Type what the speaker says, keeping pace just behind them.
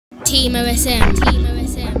Team OSM, Team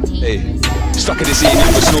OSM, Team OSM. Stuck in the city,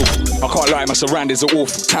 never snow. I can't lie, my surroundings are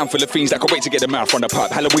awful. Town full of fiends that can't wait to get them out from the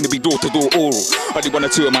pipe. Halloween to be door to door oral. Only 1 or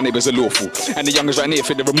 2 of my neighbours are lawful, and the youngers right near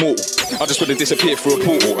think they're immortal. I just wanna disappear through a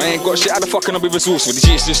portal. I ain't got shit, how the fuck can I be resourceful? This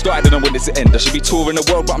year's just started and I want it to end. I should be touring the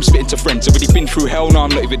world, but I'm spitting to friends. Already been through hell, now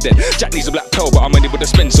I'm not even dead. Jack needs a black pearl, but I'm unable to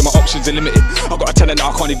spend, so my options are limited. I got a talent that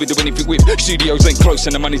I can't even do anything with. Studios ain't close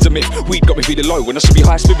and the money's a myth. Weed got me feeling low when I should be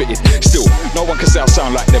high spirited. Still, no one can say I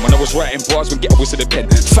sound like them. When I was writing bars, when get was to the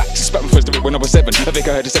pen. Facts, spat my first of it when I was 7. I think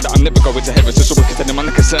I heard it said that I'm never going to heaven, so wicked and I'm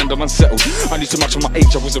unconcerned, I'm unsettled. I knew too much from my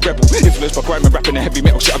age, I was a rebel. Influenced by grime and rapping and heavy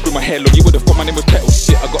metal shit. I grew my hair long, you would have thought my name was Petals.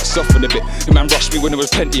 Shit, I got softened a bit. The man rushed me when there was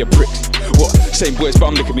plenty of pricks. What? Same words, but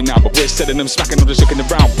I'm looking at me now. But we're selling them, smacking, I'm just looking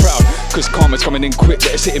around proud. Cause karma's coming in quick,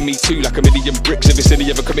 that it's hitting me too like a million bricks. Every sin he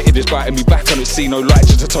ever committed is biting me back. I don't see no light,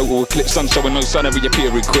 just a total eclipse. Sun showing no sun, I reappear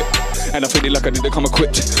equipped. And I feel like I didn't come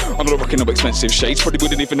equipped. I'm not rocking no expensive shades, probably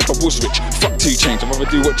wouldn't even if I was rich. Fuck 2 Chainz, I'd rather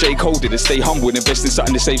do what J. Cole did and stay humble and invest in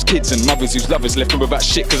something that saves kids and mothers whose lovers left him without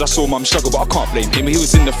shit. Cause I saw mum struggle, but I can't blame him, he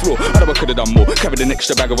was in the floor. I know I could've done more, carried an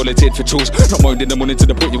extra bag, I volunteered for chores. Not moaned in the morning to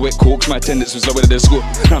the point you wet corks. My attendance was lower than the school.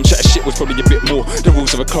 Now I'm chatting shit was probably a bit more. The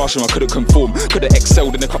rules of a classroom I couldn't conform. Could've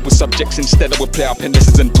excelled in a couple subjects, instead I would play out pen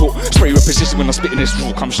lessons and talk. Spray repetition when I'm spitting this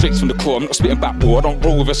rule, come straight from the core. I'm not spitting backboard, I don't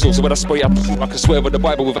roll with a source. So when I spray up, I can swear with the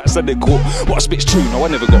Bible without Sunday court. What I spit's true, no I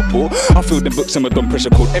never got bored. I filled them books and my dumb pressure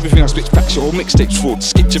code. Everything I spit's factual, mixtape's fraud.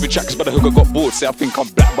 Skipped every track cause by the hook I got bored. Say I think I'm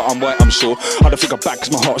black but I'm white, I'm sure. I don't think I'm back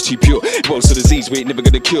cause my heart's too pure. It was a disease we ain't never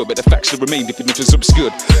gonna cure, but the facts still remain if it's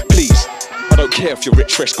obscured. Please, I don't care if you're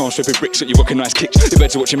rich, fresh, gone stripping bricks, that you rockin' nice kicks. You're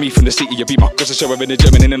better watching me from the seat of your beamer, cause I show her in the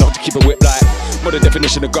German in and out to keep a whip light. What the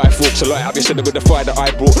definition of guy forks a light up, you said it with the fire that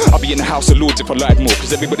I brought. I'll be in the house of lords if I lied more,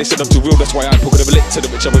 cause everybody said I'm too real, that's why I ain't put a lip to the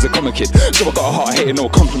which I was a common kid. So I got a heart hating no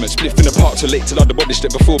compliments, spliff in the park too late till I'd abolished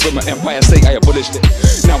it. Before but my Empire State I abolished it.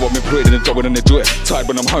 Now I'm employed in a job and enjoy it.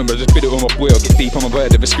 Tired when I'm home, I just bid it on my boy. I'll get deep on my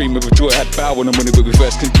bird, never scream with joy. I had bow when I'm winning when we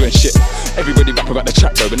first came doing shit. Everybody rap about the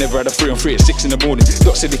trap though, but never had a 3 on 3 at 6 in the morning.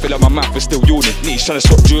 Got silly, feel like my mouth is still yawning. Knees trying to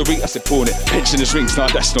swap jewelry, I said pawn it. Pensioners rings, nah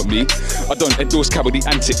that's not me. I don't endorse cowardly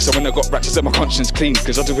antics, so when I got rats I set my conscience clean.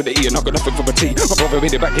 Cause I do with the E and I got nothing for my tea. My brother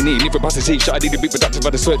made it back in E, leave a bus to teach. I need to be productive by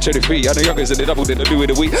the search of the free. I know youngers and they doubled it, I do it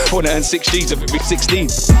a week. I wanna earn 6 G's of every 16.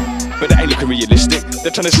 But that ain't looking realistic. They're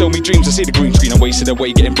trying to sell me dreams, I see the green screen. I'm wasting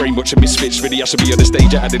away, getting brainwashed and misfits. Really I should be on the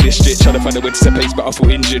stage out of this shit. Trying to find a way to set pace, but I feel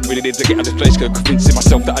injured. Really need to get out of this place, cause convincing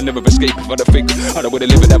myself that I never escape. If I don't think I don't wanna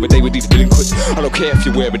live another day with these delinquents. I don't care if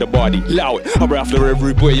you're wearing a body, allow it. I'm after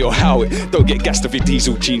every boy or how it. Don't get gassed off your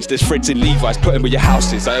diesel jeans. There's friends in Levi's, put them where your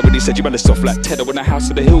house is. I already said you man are soft like Ted. I want a house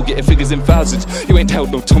to the hill, getting figures in thousands. You ain't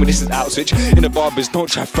held no Tommy, this is out switch. In the barbers, don't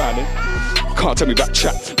try frowning. Can't tell me about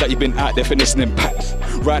chat, like you've been out there finessing impacts.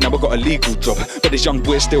 Right now I got a legal job, but this young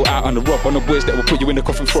boy's still out on the rob. On the boys that will put you in the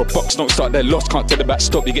coffin for a box. Don't start their loss, can't tell them about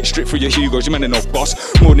stop. You get stripped through your Hugos, you man ain't no boss.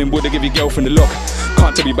 Morning wood, I give your girlfriend the lock.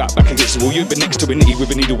 Can't tell me about back against the wall. You ain't been next to a nitty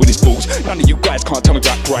with a needle with his balls. None of you guys can't tell me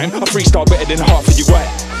about grime. I freestyle better than half of you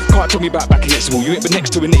right. Can't tell me about back against the wall. You ain't been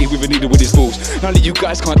next to a nitty with a needle with his balls. None of you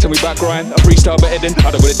guys can't tell me about grind. I freestyle better than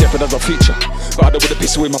I don't wanna jeopardize our future, but I don't wanna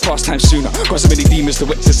piss away my pastime sooner. Got so many demons to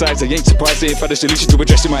exercise, I ain't surprised they ain't found a solution to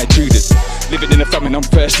addressing my intruders. Living in a famine, I'm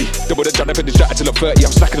thirsty. Don't wanna done up in the distracted till I'm 30.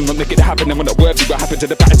 I'm slacking on making it happen, and I'm not worthy. What happened to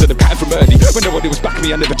the patterns of the pattern from early? When nobody was backing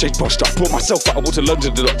me, I never changed posture. I brought myself out, I walked alone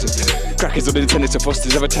to the doctors. Crackers on the intended to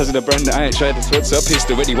fosters, advertising a brand that I ain't tried to sponsor. I'm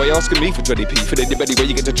pissed already. Why you asking me for 20p? For anybody where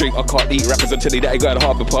you get to drink, I can't eat. Rappers until they got a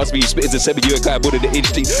harbour past me. You spitters and 7, you a guy more than an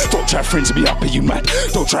inch deep. Don't try friends me up, are you mad?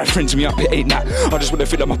 Don't try friends me up, it ain't that. I just wanna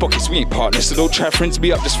fill up my pockets, we ain't partners. So don't try friends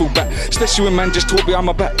me up, just fall back. Especially when man just talk behind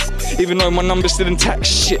my back. Even though my number's still intact.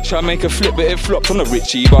 Shit, try to make a flip, but it flopped on a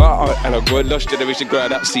Richie. But I got lost generation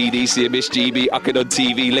growing up CD, CMS, GB, I could on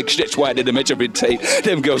TV, legs stretched wider than measuring tape.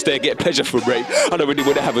 Them girls there get pleasure from rape. I don't really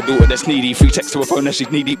wanna have a daughter that's needy. Free text to her phone that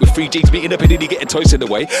she's knee deep with 3 G's. Meeting up and nearly getting toast in the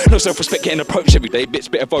way. No self-respect getting approached every day.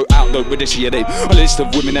 Bitch better vote out, don't with she a name. On a list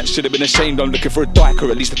of women that should have been ashamed. I'm looking for a dyke or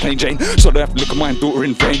at least a plain Jane. So I don't have to look at my daughter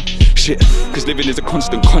in vain. Shit, cause living is a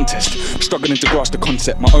constant contest. Struggling to grasp the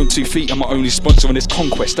concept. My own 2 feet, I'm my only sponsor on this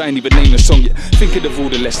conquest. I ain't even named the song yet. Thinking of all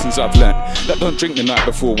the lessons I've learned. That don't drink the night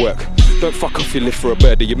before work. Don't fuck off your live for a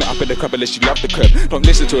bird. You met up in the club unless you love the curb. Don't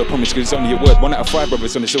listen to a promise cause it's only a word. 1 out of 5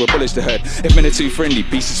 brothers on the show abolish the herd. If men are too friendly,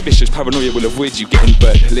 be suspicious. Paranoia will avoid you getting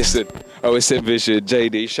burnt. Listen, OSM Vision,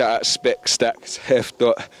 JD, shout out Spec, Stacks, Hef.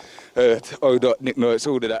 O. Nick Notes,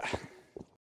 all of that.